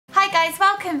guys,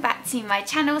 welcome back to my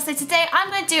channel. So today I'm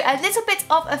going to do a little bit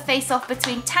of a face-off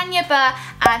between Tanya Burr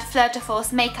and Fleur de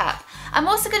Force makeup. I'm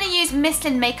also going to use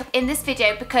Michelin makeup in this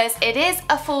video because it is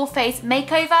a full face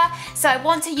makeover, so I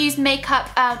want to use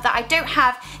makeup that I don't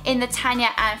have in the Tanya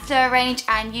and Fleur range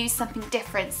and use something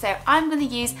different, so I'm going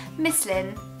to use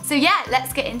Michelin. So yeah,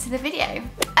 let's get into the video.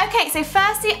 Okay, so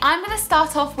firstly I'm going to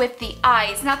start off with the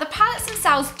eyes. Now the palettes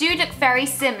themselves do look very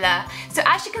similar. So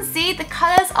as you can see, the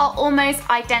colours are almost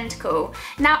identical.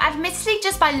 Now admittedly,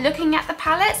 just by looking at the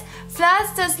palettes,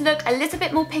 Fleur's does look a little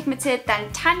bit more pigmented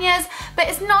than Tanya's, but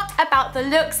it's not about the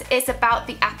looks, it's about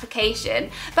the application.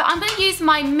 But I'm going to use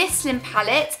my Michelin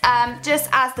palette just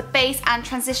as the base and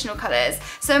transitional colours.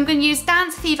 So I'm going to use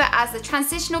Dance Fever as the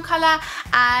transitional colour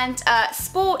and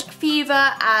Sport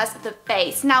Fever as the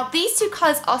base. Now these two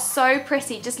colours are so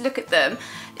pretty, just look at them.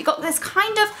 You've got this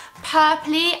kind of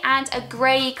purpley and a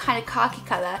grey kind of khaki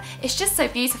colour. It's just so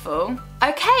beautiful.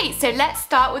 Okay, so let's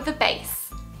start with the base.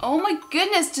 Oh my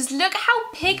goodness, just look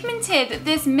how pigmented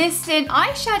this Michelin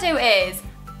eyeshadow is.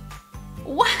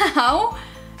 Wow,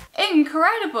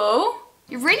 incredible.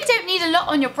 You really don't need a lot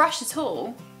on your brush at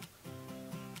all.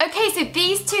 Okay, so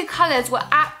these two colours were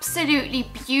absolutely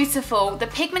beautiful. The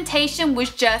pigmentation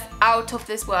was just out of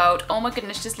this world. Oh my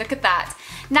goodness, just look at that.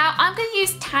 Now I'm going to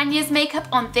use Tanya's makeup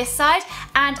on this side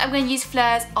and I'm going to use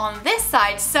Fleur's on this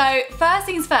side. So first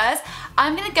things first,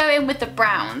 I'm going to go in with the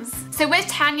browns. So with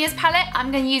Tanya's palette,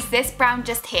 I'm going to use this brown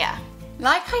just here.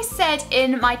 Like I said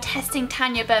in my testing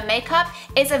Tanya Burr makeup,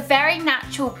 it's a very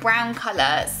natural brown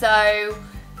colour. So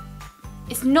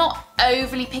it's not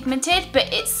overly pigmented,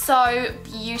 but it's so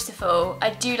beautiful. I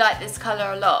do like this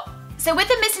colour a lot. So with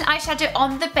the Michelin eyeshadow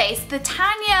on the base, the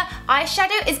Tanya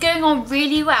eyeshadow is going on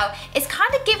really well. It's kind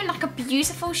of giving like a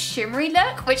beautiful shimmery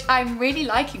look, which I'm really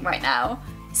liking right now.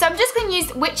 So I'm just going to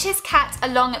use Witch's Cat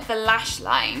along the lash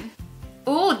line.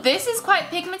 Ooh, this is quite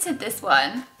pigmented, this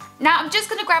one. Now I'm just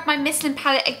going to grab my Michelin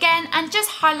palette again and just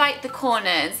highlight the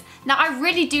corners. Now I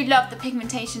really do love the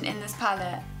pigmentation in this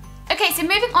palette. Okay, so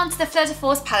moving on to the Fleur de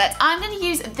Force palette, I'm going to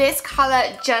use this colour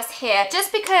just here,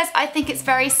 just because I think it's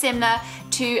very similar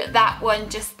to that one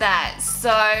just there.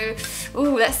 So,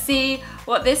 ooh, let's see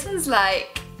what this one's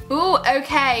like. Ooh,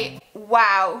 okay,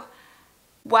 wow.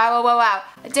 Wow, wow, wow, wow.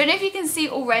 I don't know if you can see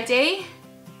already,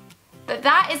 but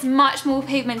that is much more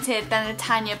pigmented than the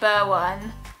Tanya Burr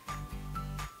one.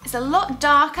 It's a lot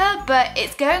darker, but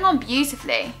it's going on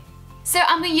beautifully. So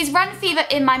I'm going to use Run Fever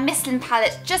in my Michelin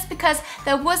palette just because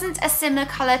there wasn't a similar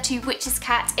colour to Witch's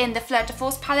Cat in the Fleur de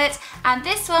Force palette, and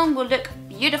this one will look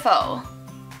beautiful.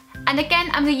 And again,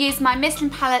 I'm going to use my Michelin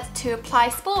palette to apply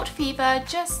Sport Fever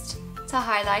just to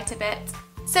highlight a bit.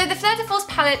 So the Fleur de Force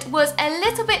palette was a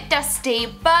little bit dusty,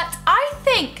 but I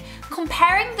think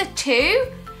comparing the two,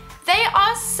 they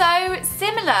are so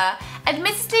similar.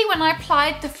 Admittedly, when I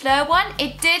applied the Fleur one,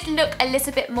 it did look a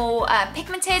little bit more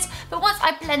pigmented, but once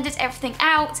I blended everything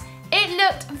out, it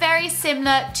looked very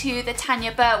similar to the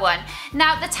Tanya Burr one.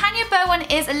 Now, the Tanya Burr one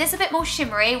is a little bit more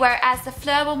shimmery, whereas the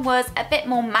Fleur one was a bit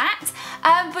more matte.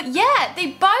 But yeah,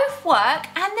 they both work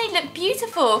and they look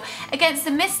beautiful against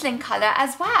the Michelin colour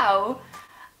as well.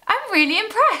 I'm really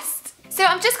impressed. So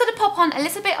I'm just going to pop on a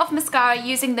little bit of mascara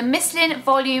using the Michelin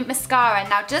Volume Mascara.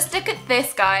 Now just look at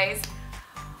this, guys.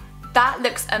 That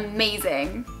looks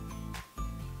amazing.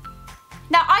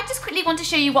 Now I just quickly want to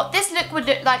show you what this look would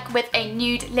look like with a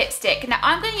nude lipstick. Now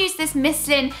I'm going to use this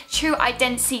Michelin True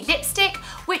Identity lipstick,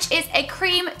 which is a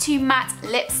cream to matte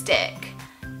lipstick.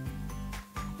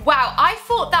 Wow, I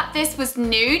thought that this was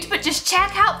nude, but just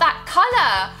check out that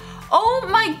colour. Oh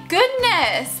my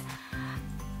goodness.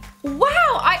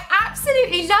 Wow, I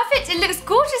absolutely love it. It looks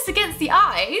gorgeous against the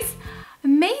eyes.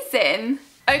 Amazing.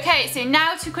 Okay, so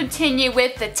now to continue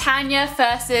with the Tanya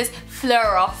versus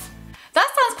Fleur off.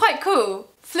 That sounds quite cool.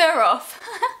 Fleur off.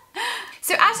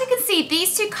 So as you can see,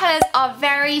 these two colours are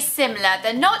very similar.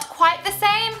 They're not quite the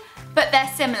same, but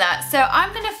they're similar. So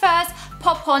I'm going to first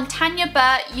pop on Tanya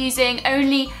Burr using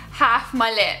only half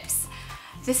my lips.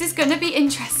 This is going to be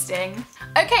interesting.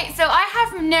 Okay, so I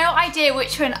have no idea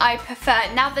which one I prefer.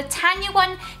 Now the Tanya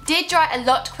one did dry a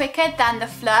lot quicker than the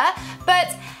Fleur,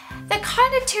 but they're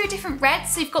kind of two different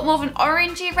reds. So you've got more of an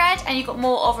orangey red and you've got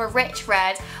more of a rich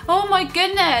red. Oh my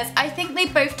goodness, I think they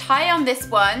both tie on this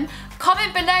one.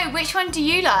 Comment below, which one do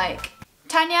you like?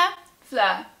 Tanya,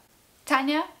 Fleur.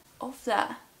 Tanya or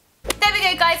Fleur? There we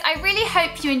go, guys. I really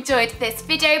hope you enjoyed this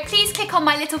video. Please click on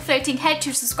my little floating head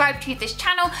to subscribe to this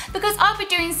channel because I'll be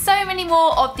doing so many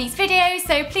more of these videos,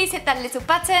 so please hit that little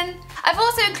button. I've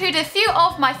also included a few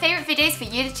of my favourite videos for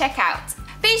you to check out.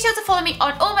 Be sure to follow me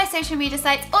on all my social media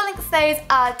sites. All links to those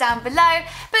are down below.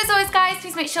 But as always guys,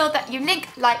 please make sure that you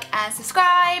like, and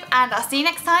subscribe, and I'll see you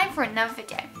next time for another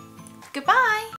video. Goodbye!